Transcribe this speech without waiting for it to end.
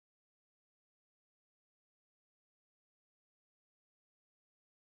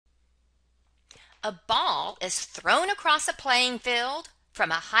a ball is thrown across a playing field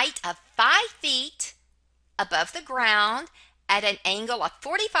from a height of 5 feet above the ground at an angle of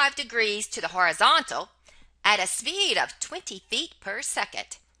 45 degrees to the horizontal at a speed of 20 feet per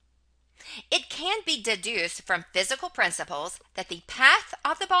second. It can be deduced from physical principles that the path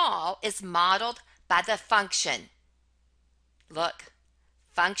of the ball is modeled by the function. Look,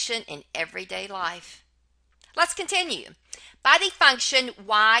 function in everyday life. Let's continue. By the function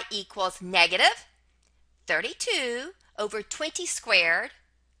y equals negative 32 over 20 squared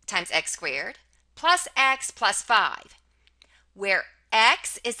times x squared plus x plus 5, where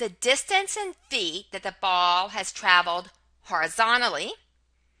x is the distance in feet that the ball has traveled horizontally.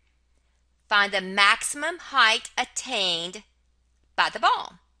 Find the maximum height attained by the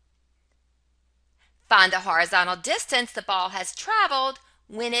ball. Find the horizontal distance the ball has traveled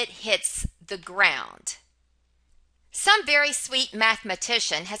when it hits the ground. Some very sweet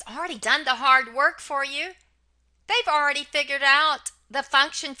mathematician has already done the hard work for you. They've already figured out the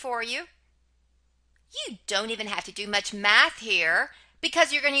function for you. You don't even have to do much math here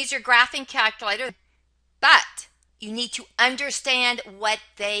because you're going to use your graphing calculator. But you need to understand what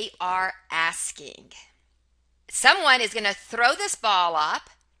they are asking. Someone is going to throw this ball up,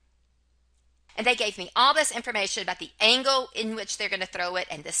 and they gave me all this information about the angle in which they're going to throw it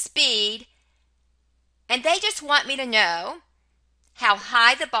and the speed. And they just want me to know how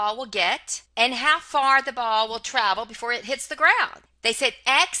high the ball will get and how far the ball will travel before it hits the ground. They said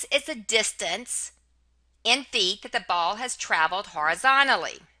x is the distance in feet that the ball has traveled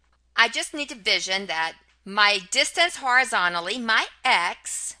horizontally. I just need to vision that my distance horizontally, my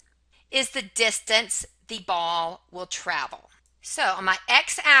x, is the distance the ball will travel. So on my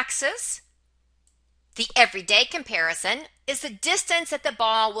x-axis, the everyday comparison is the distance that the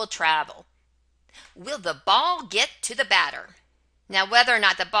ball will travel. Will the ball get to the batter? Now, whether or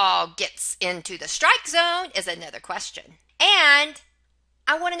not the ball gets into the strike zone is another question. And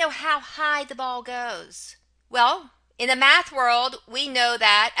I want to know how high the ball goes. Well, in the math world, we know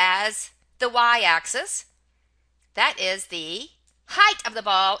that as the y-axis. That is the height of the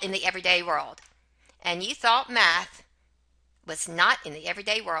ball in the everyday world. And you thought math was not in the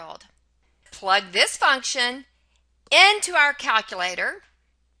everyday world. Plug this function into our calculator.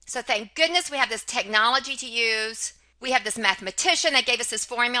 So thank goodness we have this technology to use. We have this mathematician that gave us this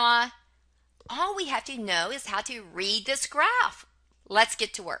formula. All we have to know is how to read this graph. Let's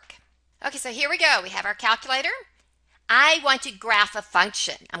get to work. Okay, so here we go. We have our calculator. I want to graph a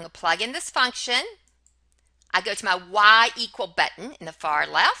function. I'm going to plug in this function. I go to my y equal button in the far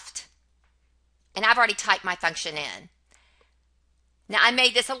left, and I've already typed my function in. Now I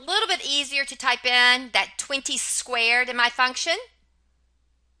made this a little bit easier to type in that 20 squared in my function.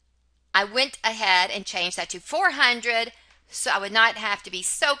 I went ahead and changed that to 400 so I would not have to be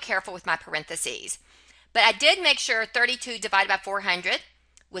so careful with my parentheses. But I did make sure 32 divided by 400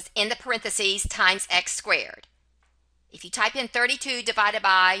 was in the parentheses times x squared. If you type in 32 divided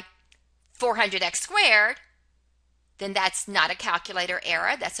by 400x squared, then that's not a calculator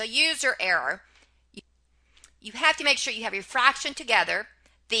error, that's a user error. You have to make sure you have your fraction together,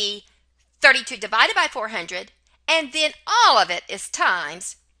 the 32 divided by 400, and then all of it is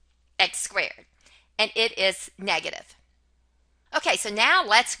times x squared, and it is negative. Okay, so now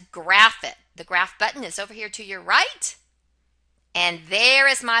let's graph it. The graph button is over here to your right, and there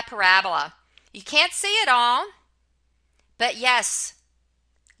is my parabola. You can't see it all, but yes,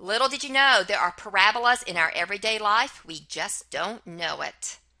 little did you know there are parabolas in our everyday life. We just don't know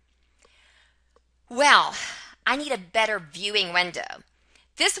it. Well, I need a better viewing window.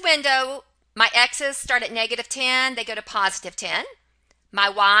 This window, my x's start at -10, they go to +10. My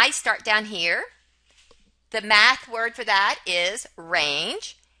y's start down here. The math word for that is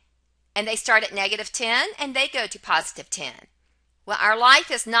range, and they start at -10 and they go to +10. Well, our life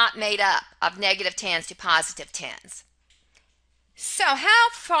is not made up of -10s to +10s. So how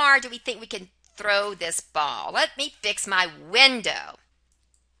far do we think we can throw this ball? Let me fix my window.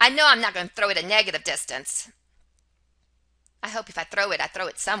 I know I'm not going to throw it a negative distance. I hope if I throw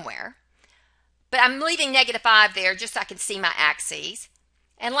it somewhere. But I'm leaving -5 there just so I can see my axes.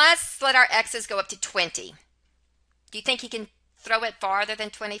 And let's let our x's go up to 20. Do you think he can throw it farther than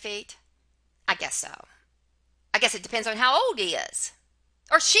 20 feet? I guess so. I guess it depends on how old he is.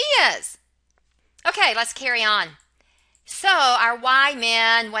 Or she is. Okay, let's carry on. So our Y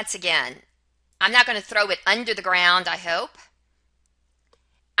men, once again, I'm not going to throw it under the ground, I hope.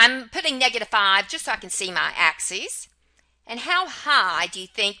 I'm putting -5 just so I can see my axes. And how high do you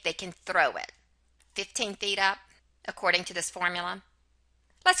think they can throw it? 15 feet up, according to this formula.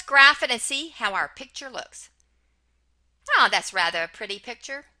 Let's graph it and see how our picture looks. Oh, that's rather a pretty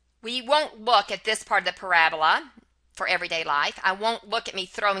picture. we won't look at this part of the parabola for everyday life. I won't look at me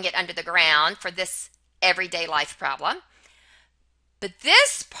throwing it under the ground for this everyday life problem. But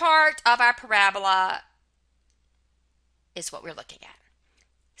this part of our parabola is what we're looking at.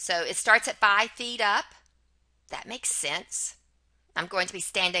 So it starts at 5 feet up. That makes sense. I'm going to be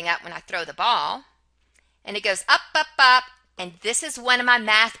standing up when I throw the ball. And it goes up, up, up. And this is one of my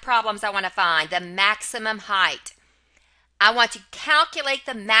math problems I want to find, the maximum height. I want to calculate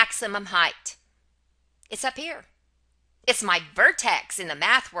the maximum height. It's up here. It's my vertex in the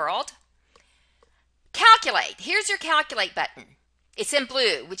math world. Calculate. Here's your calculate button. It's in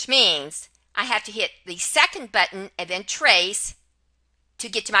blue, which means I have to hit the second button and then trace to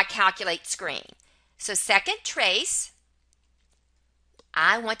get to my calculate screen. So second trace,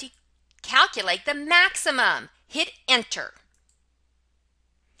 I want to calculate the maximum. Hit enter.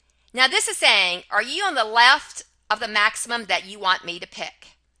 Now this is saying, are you on the left of the maximum that you want me to pick?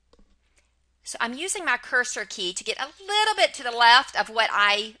 So I'm using my cursor key to get a little bit to the left of what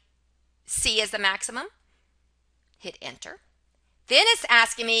I see as the maximum. Hit enter. Then it's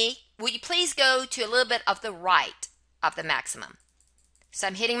asking me, will you please go to a little bit of the right of the maximum? So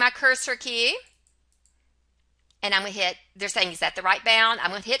I'm hitting my cursor key and I'm going to hit, they're saying, is that the right bound?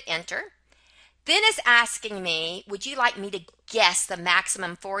 I'm going to hit enter. Then it's asking me, would you like me to guess the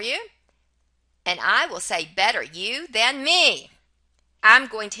maximum for you? And I will say, better you than me. I'm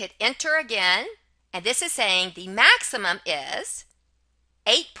going to hit enter again. And this is saying the maximum is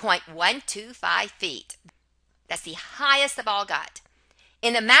 8.125 feet. That's the highest the ball got.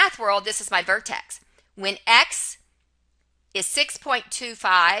 In the math world, this is my vertex. When x is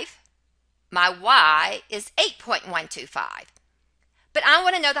 6.25, my y is 8.125. But I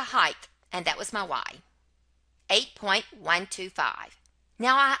want to know the height, and that was my y, 8.125.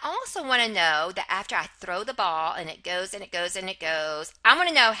 Now I also want to know that after I throw the ball and it goes and it goes and it goes, I want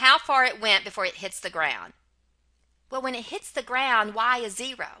to know how far it went before it hits the ground. Well, when it hits the ground, y is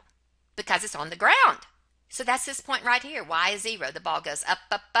 0 because it's on the ground. So that's this point right here. Y is 0. The ball goes up,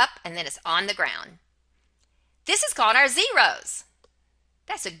 up, up, and then it's on the ground. This is called our zeros.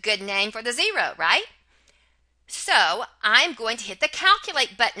 That's a good name for the zero, right? So I'm going to hit the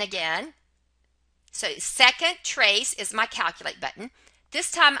calculate button again. So second trace is my calculate button.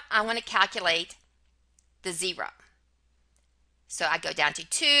 This time I want to calculate the 0. So I go down to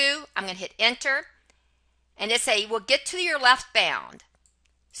 2. I'm going to hit enter. And it say, well, get to your left bound.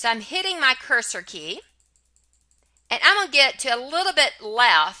 So I'm hitting my cursor key. And I'm going to get to a little bit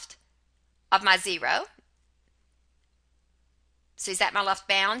left of my 0. So is that my left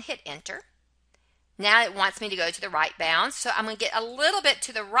bound? Hit enter. Now it wants me to go to the right bound. So I'm going to get a little bit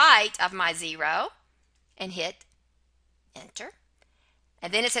to the right of my 0 and hit enter.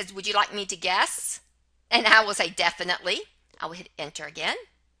 And then it says, would you like me to guess? And I will say definitely. I will hit enter again.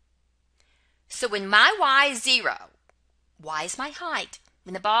 So when my y is 0, y is my height.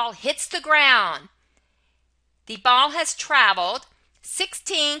 When the ball hits the ground, the ball has traveled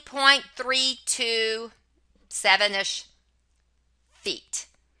 16.327-ish feet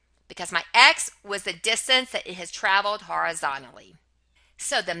because my x was the distance that it has traveled horizontally.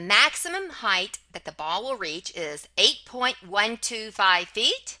 So the maximum height that the ball will reach is 8.125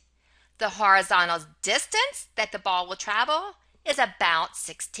 feet. The horizontal distance that the ball will travel is about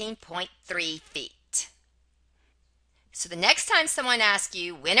 16.3 feet. So the next time someone asks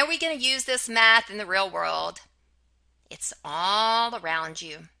you, when are we going to use this math in the real world? It's all around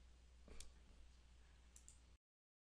you.